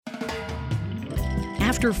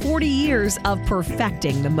After 40 years of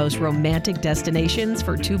perfecting the most romantic destinations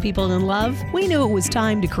for two people in love, we knew it was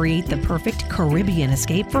time to create the perfect Caribbean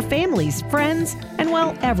escape for families, friends, and,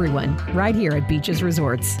 well, everyone, right here at Beaches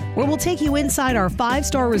Resorts, where we'll take you inside our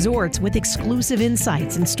 5-star resorts with exclusive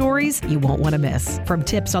insights and stories you won't want to miss. From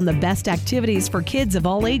tips on the best activities for kids of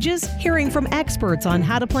all ages, hearing from experts on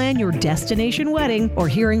how to plan your destination wedding, or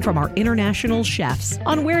hearing from our international chefs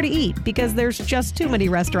on where to eat because there's just too many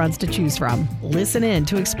restaurants to choose from. Listen in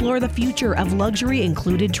to explore the future of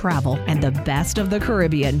luxury-included travel and the best of the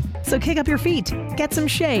Caribbean. So kick up your feet, get some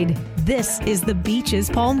shade. This is the Beaches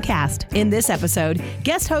Palmcast. In this episode,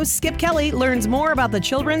 guest host Skip Kelly learns more about the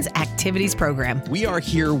Children's Activities Program. We are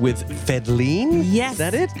here with Fedleen. Yes. Is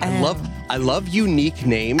that it? I love unique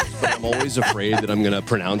names, but I'm always afraid that I'm going to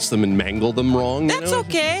pronounce them and mangle them wrong. That's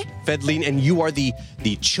okay. Fedleen, and you are the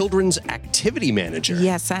Children's Activity Manager.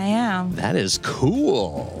 Yes, I am. That is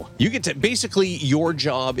cool. You get to, basically, your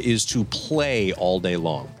job is to play all day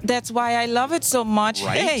long. That's why I love it so much.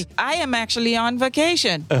 Right? Hey, I am actually on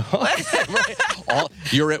vacation. Right?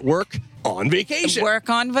 You're at work on vacation. Work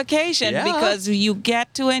on vacation because you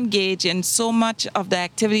get to engage in so much of the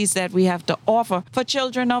activities that we have to offer for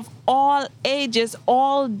children of all ages,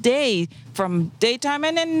 all day, from daytime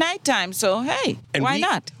and then nighttime. So, hey, why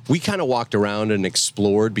not? We kind of walked around and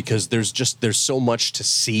explored because there's so much to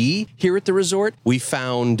see here at the resort. We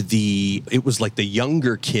found it was like the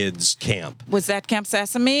younger kids camp. Was that Camp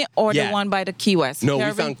Sesame or the one by the Key West? No,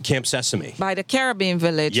 we found Camp Sesame. By the Caribbean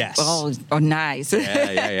Village. Yes. Oh, nice.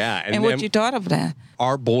 Yeah. And what you thought of that?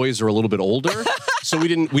 Our boys are a little bit older, so we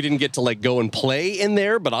didn't get to like go and play in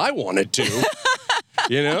there, but I wanted to.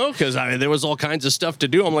 You know, because there was all kinds of stuff to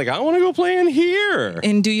do. I'm like, I want to go play in here.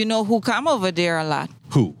 And do you know who come over there a lot?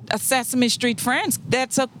 Who? Sesame Street Friends.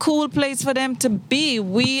 That's a cool place for them to be.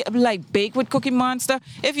 We like bake with Cookie Monster.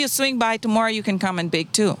 If you swing by tomorrow, you can come and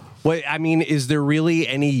bake too. Well, I mean, is there really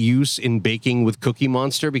any use in baking with Cookie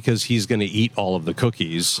Monster because he's going to eat all of the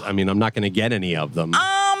cookies? I mean, I'm not going to get any of them.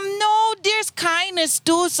 No, there's kindness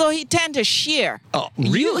too, so he tend to share. Oh,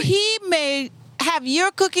 really? He may have your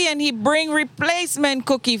cookie and he bring replacement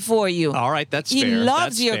cookie for you. All right, that's he fair. He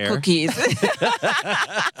loves that's your fair. cookies.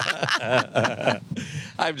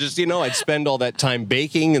 I'm just, I'd spend all that time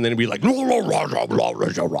baking and then it'd be like,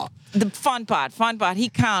 The fun part. He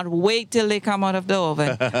can't wait till they come out of the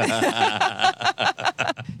oven.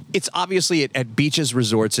 It's obviously at Beaches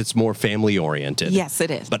Resorts, it's more family oriented. Yes,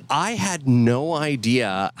 it is. But I had no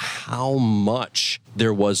idea how much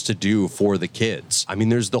there was to do for the kids. I mean,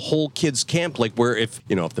 there's the whole kids camp, like where if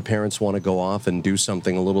the parents want to go off and do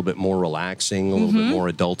something a little bit more relaxing, a little bit more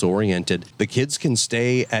adult oriented, the kids can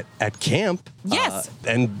stay at camp. Yes.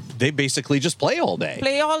 And they basically just play all day.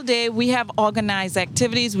 Play all day. We have organized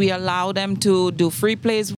activities. We allow them to do free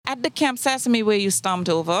plays at the Camp Sesame where you stomped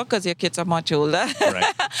over because your kids are much older.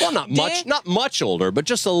 Right. Well, not much older, but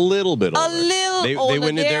just a little bit older. A little older. They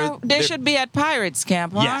went in there. They should be at Pirates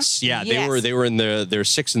Camp, huh? Yes, yeah. Yes. They were in their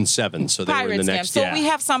 6 and 7, so they were in the next. Camp. So we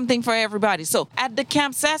have something for everybody. So at the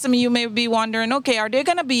Camp Sesame, you may be wondering, okay, are they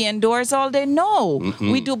going to be indoors all day? No.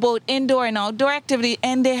 Mm-hmm. We do both indoor and outdoor activity,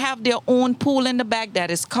 and they have their own pool in the back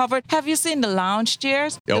that is covered. Have you seen the lounge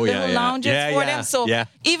chairs? The little lounges for them. So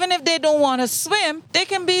even if they don't want to swim, they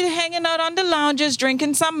can be hanging out on the lounges,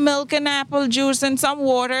 drinking some milk and apple juice and some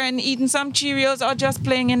water and eating some Cheerios or just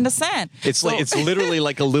playing in the sand. It's literally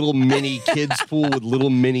like a little mini kids pool with little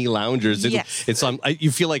mini loungers. Yes.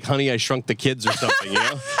 You feel like Honey, I Shrunk the Kids or something,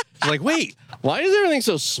 It's like, wait, why is everything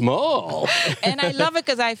so small? And I love it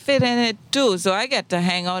because I fit in it too, so I get to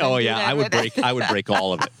hang out. Oh yeah, I would break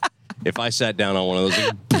all of it. If I sat down on one of those,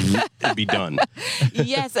 it'd be done.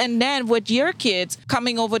 Yes, and then with your kids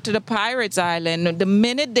coming over to the Pirates Island, the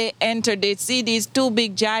minute they enter, they see these two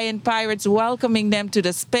big giant pirates welcoming them to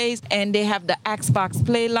the space, and they have the Xbox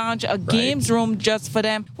Play Lounge, a games room just for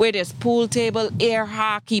them, where there's pool table, air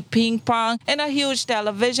hockey, ping pong, and a huge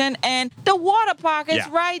television, and the water park is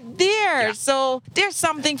right there. Yeah. So there's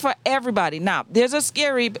something for everybody. Now, there's a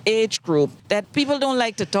scary age group that people don't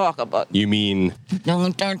like to talk about. You mean?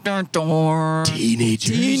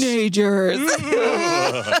 Teenagers.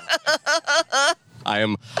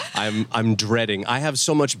 I'm dreading. I have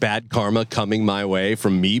so much bad karma coming my way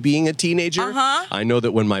from me being a teenager. I know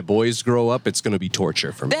that when my boys grow up, it's going to be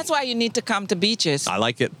torture for me. That's why you need to come to Beaches. I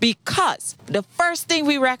like it. Because the first thing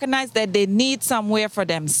we recognize that they need somewhere for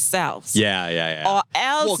themselves. Yeah. Or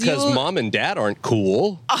else because mom and dad aren't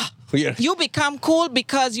cool. Yeah. You become cool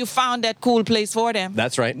because you found that cool place for them.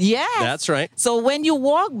 That's right. Yes. That's right. So when you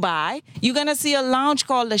walk by, you're going to see a lounge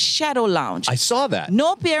called the Shadow Lounge. I saw that.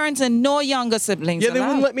 No parents and no younger siblings Yeah, they allowed.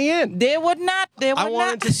 wouldn't let me in. They would not. They would I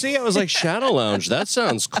wanted not. to see. I was like, Shadow Lounge, that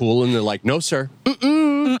sounds cool. And they're like, no, sir.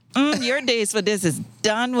 Your days for this is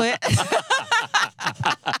done with.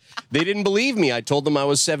 They didn't believe me. I told them I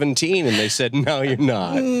was 17, and they said, no, you're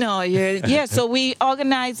not. No, yeah. So we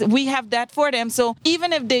have that for them. So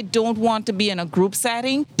even if they don't want to be in a group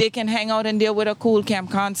setting, they can hang out in there with a cool camp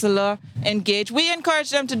counselor, engage. We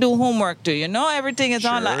encourage them to do homework too. Everything is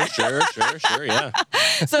online. Sure, yeah.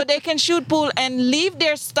 So they can shoot pool and leave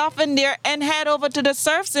their stuff in there and head over to the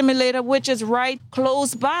surf simulator, which is right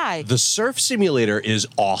close by. The surf simulator is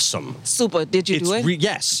awesome. Super. Did you do it?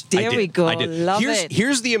 Yes. There I did. we go. I did. Love it.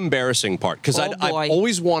 Here's the embarrassing part, because Oh, I've boy.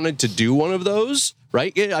 always wanted to do one of those.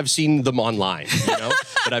 Right? Yeah, I've seen them online,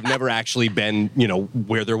 but I've never actually been,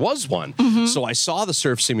 where there was one. Mm-hmm. So I saw the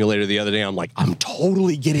surf simulator the other day. I'm like, I'm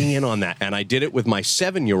totally getting in on that. And I did it with my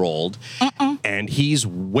 7-year-old, and he's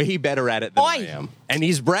way better at it than I am. And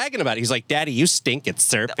he's bragging about it. He's like, Daddy, you stink at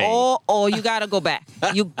surfing. Oh, you got to go back.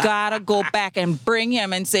 You got to go back and bring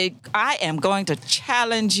him and say, I am going to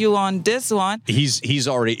challenge you on this one. He's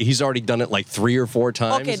already done it like 3 or 4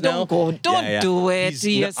 times. Okay, now. don't go. Don't do it to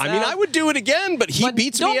yourself. I mean, I would do it again, but he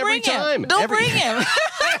beats me every time. Don't bring him.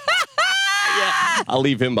 I'll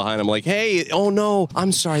leave him behind. I'm like, hey, oh no,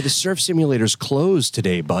 I'm sorry. The surf simulator's closed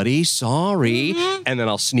today, buddy. Sorry. And then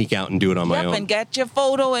I'll sneak out and do it on my own. And get your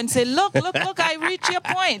photo and say, look, I reached your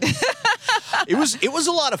point. It was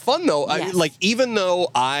a lot of fun though. Yes. Even though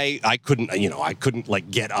I couldn't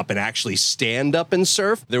like get up and actually stand up and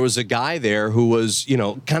surf, there was a guy there who was,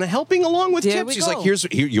 kind of helping along with There tips. we He's go.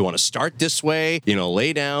 like, here, you want to start this way,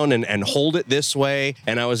 lay down and hold it this way.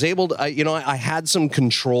 And I was able to, I had some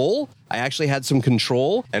control. I actually had some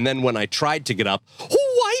control. And then when I tried to get up,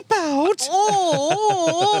 wipe out.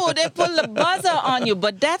 They pull the buzzer on you.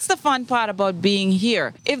 But that's the fun part about being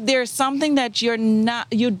here. If there's something that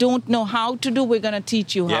you don't know how to do, we're going to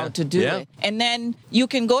teach you how to do it. And then you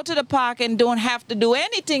can go to the park and don't have to do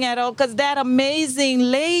anything at all, because that amazing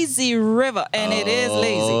lazy river, and it is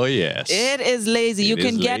lazy. Oh, yes. It is lazy. You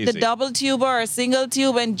can get the double tube or a single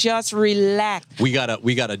tube and just relax. We got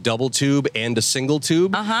a double tube and a single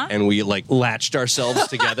tube, and we latched ourselves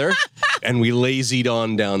together, and we lazied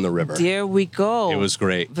on down the river. There we go. It was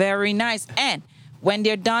great. Very nice. And when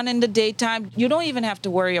they're done in the daytime, you don't even have to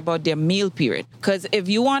worry about their meal period. Because if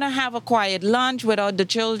you want to have a quiet lunch without the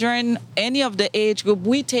children, any of the age group,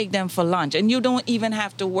 we take them for lunch. And you don't even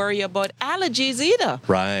have to worry about allergies either.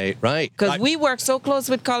 Right. Because we work so close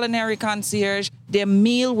with Culinary Concierge, their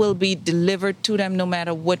meal will be delivered to them no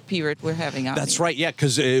matter what period we're having out. That's right, yeah,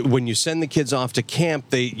 because when you send the kids off to camp,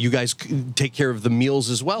 you guys take care of the meals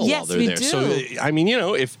as well while they're there. Do. So, I mean,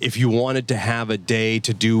 if you wanted to have a day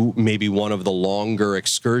to do maybe one of the longer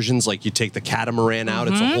excursions, like you take the catamaran out,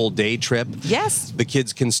 it's a whole day trip. Yes. The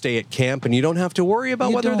kids can stay at camp, and you don't have to worry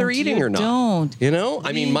about whether they're eating or not. Don't.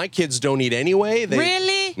 I mean, my kids don't eat anyway.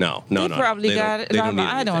 Really? No. They probably got it.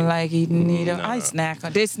 I don't like eating either. No. I snack.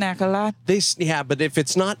 They snack a lot. But if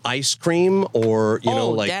it's not ice cream or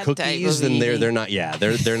that type cookies, of then they're eating. not. Yeah,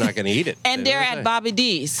 they're not going to eat it. And they're at Bobby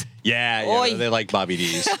D's. Yeah, Oy. they like Bobby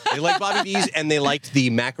D's. They like Bobby D's, and they liked the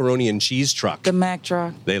macaroni and cheese truck. The Mac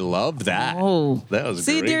truck. They loved that. Oh, that was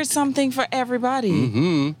See, great. there's something for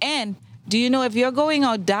everybody. And do you know if you're going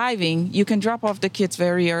out diving, you can drop off the kids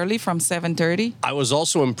very early from 7:30? I was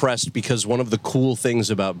also impressed because one of the cool things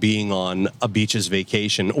about being on a beach's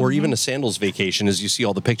vacation or even a sandals vacation, as you see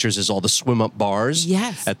all the pictures, is all the swim-up bars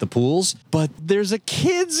Yes. at the pools. But there's a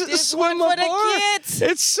kids There's swim-up one for the bar. kids.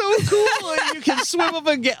 It's so cool. You can swim up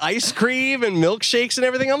and get ice cream and milkshakes and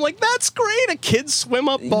everything. I'm like, that's great. A kids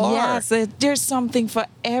swim-up bar. Yes, there's something for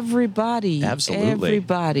everybody. Absolutely.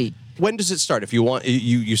 Everybody. When does it start? If you want,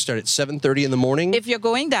 you start at 7:30 in the morning? If you're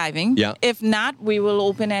going diving, Yeah. If not, we will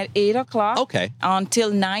open at 8 o'clock. Okay. Until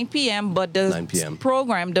 9 p.m. But the 9 p.m.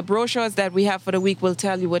 program, the brochures that we have for the week will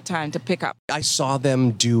tell you what time to pick up. I saw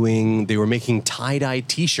them they were making tie-dye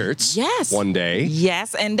t-shirts Yes. one day.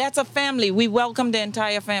 Yes, and that's a family. We welcome the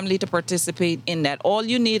entire family to participate in that. All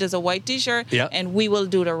you need is a white t-shirt, Yeah. and we will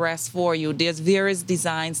do the rest for you. There's various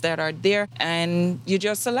designs that are there, and you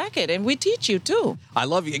just select it, and we teach you too. I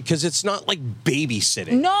love it because it's not like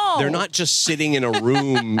babysitting. No. They're not just sitting in a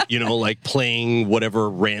room, like playing whatever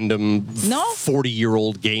random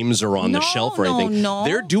 40-year-old games are on the shelf or anything. No.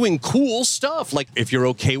 They're doing cool stuff. Like if you're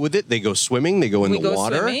okay with it, they go swimming, they go in the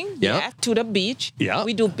water. Swimming, to the beach. Yeah.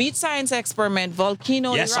 We do beach science experiment,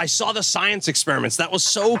 volcano. Yes, I saw the science experiments. That was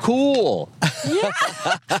so cool. Yeah.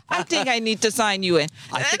 I think I need to sign you in.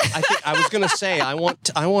 I think I was gonna say I want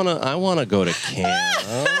to go to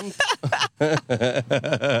camp.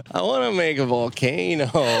 I want to make a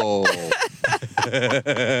volcano.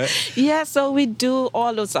 Yeah, so we do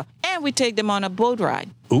all those stuff. And we take them on a boat ride.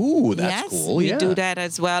 Ooh, that's cool. We do that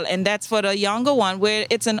as well. And that's for the younger one where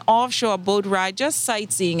it's an offshore boat ride, just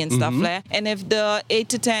sightseeing and stuff like that. And if the 8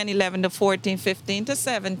 to 10, 11 to 14, 15 to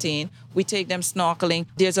 17, we take them snorkeling.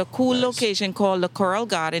 There's a cool location called the Coral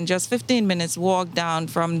Garden, just 15 minutes walk down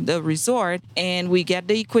from the resort. And we get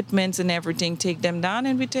the equipments and everything, take them down,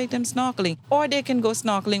 and we take them snorkeling. Or they can go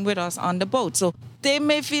snorkeling with us on the boat. So they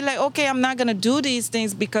may feel like, okay, I'm not going to do these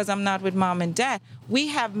things because I'm not with mom and dad. We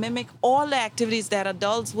have mimicked all the activities that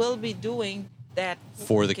adults will be doing that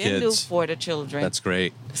for the can kids, do for the children. That's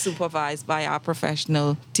great. Supervised by our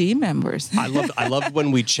professional team members. I loved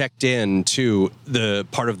when we checked in too. The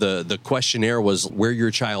part of the questionnaire was where your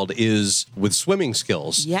child is with swimming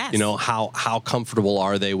skills. Yes. How comfortable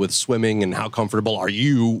are they with swimming, and how comfortable are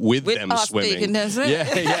you with them us swimming? taking them swimming.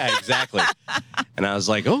 Yeah, exactly. And I was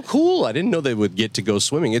like, oh, cool. I didn't know they would get to go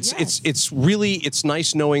swimming. It's really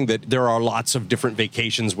nice knowing that there are lots of different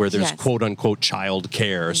vacations where there's quote unquote child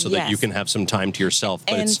care, so that you can have some time to yourself.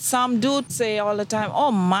 But and some do say all the time,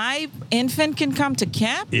 oh, my infant can come to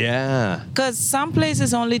camp? Yeah. Because some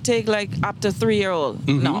places only take like up to 3-year-old.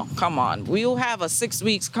 No, come on. We'll have a 6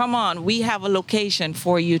 weeks. Come on. We have a location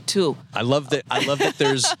for you too. I love that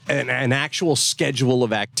there's an actual schedule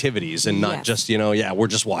of activities and not just, we're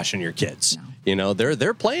just watching your kids. No.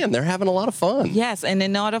 They're playing. They're having a lot of fun. Yes, and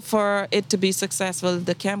in order for it to be successful,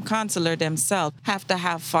 the camp counselor themselves have to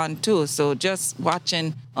have fun too. So just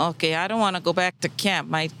watching, okay, I don't want to go back to camp.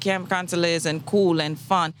 My camp counselor isn't cool and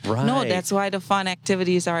fun. Right. No, that's why the fun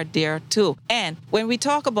activities are there too. And when we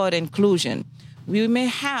talk about inclusion, we may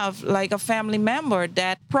have like a family member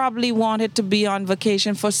that probably wanted to be on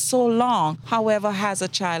vacation for so long, however, has a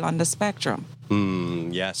child on the spectrum.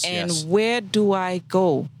 Yes. And where do I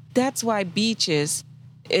go? That's why beaches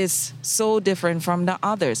is so different from the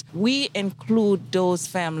others. We include those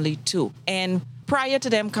family too. And prior to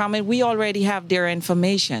them coming, we already have their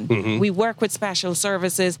information. We work with special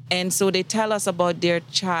services, and so they tell us about their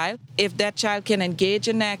child. If that child can engage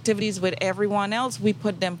in activities with everyone else, we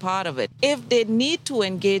put them part of it. If they need to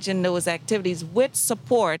engage in those activities with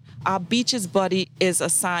support, our beaches buddy is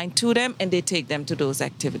assigned to them, and they take them to those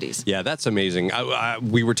activities. Yeah, that's amazing.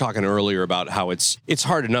 We were talking earlier about how it's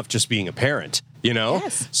hard enough just being a parent.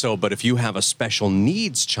 Yes. So, but if you have a special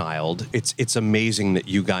needs child, it's amazing that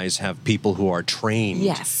you guys have people who are trained,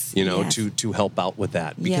 Yes. to help out with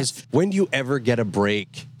that. Because when do you ever get a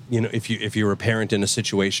break, if you're a parent in a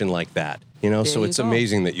situation like that, so it's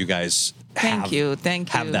amazing that you guys have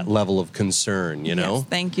that level of concern, Yes,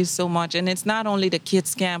 thank you so much. And it's not only the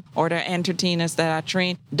kids camp or the entertainers that are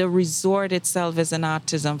trained. The resort itself is an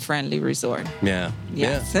autism-friendly resort. Yeah.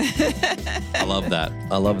 Yes. Yeah. I love that.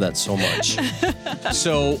 I love that so much.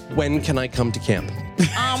 So when can I come to camp?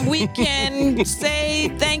 We can say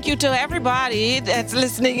thank you to everybody that's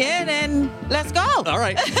listening in, and let's go. All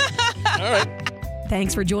right. All right.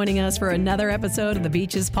 Thanks for joining us for another episode of the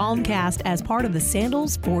Beaches Palmcast as part of the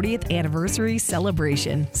Sandals 40th anniversary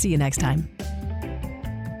celebration. See you next time.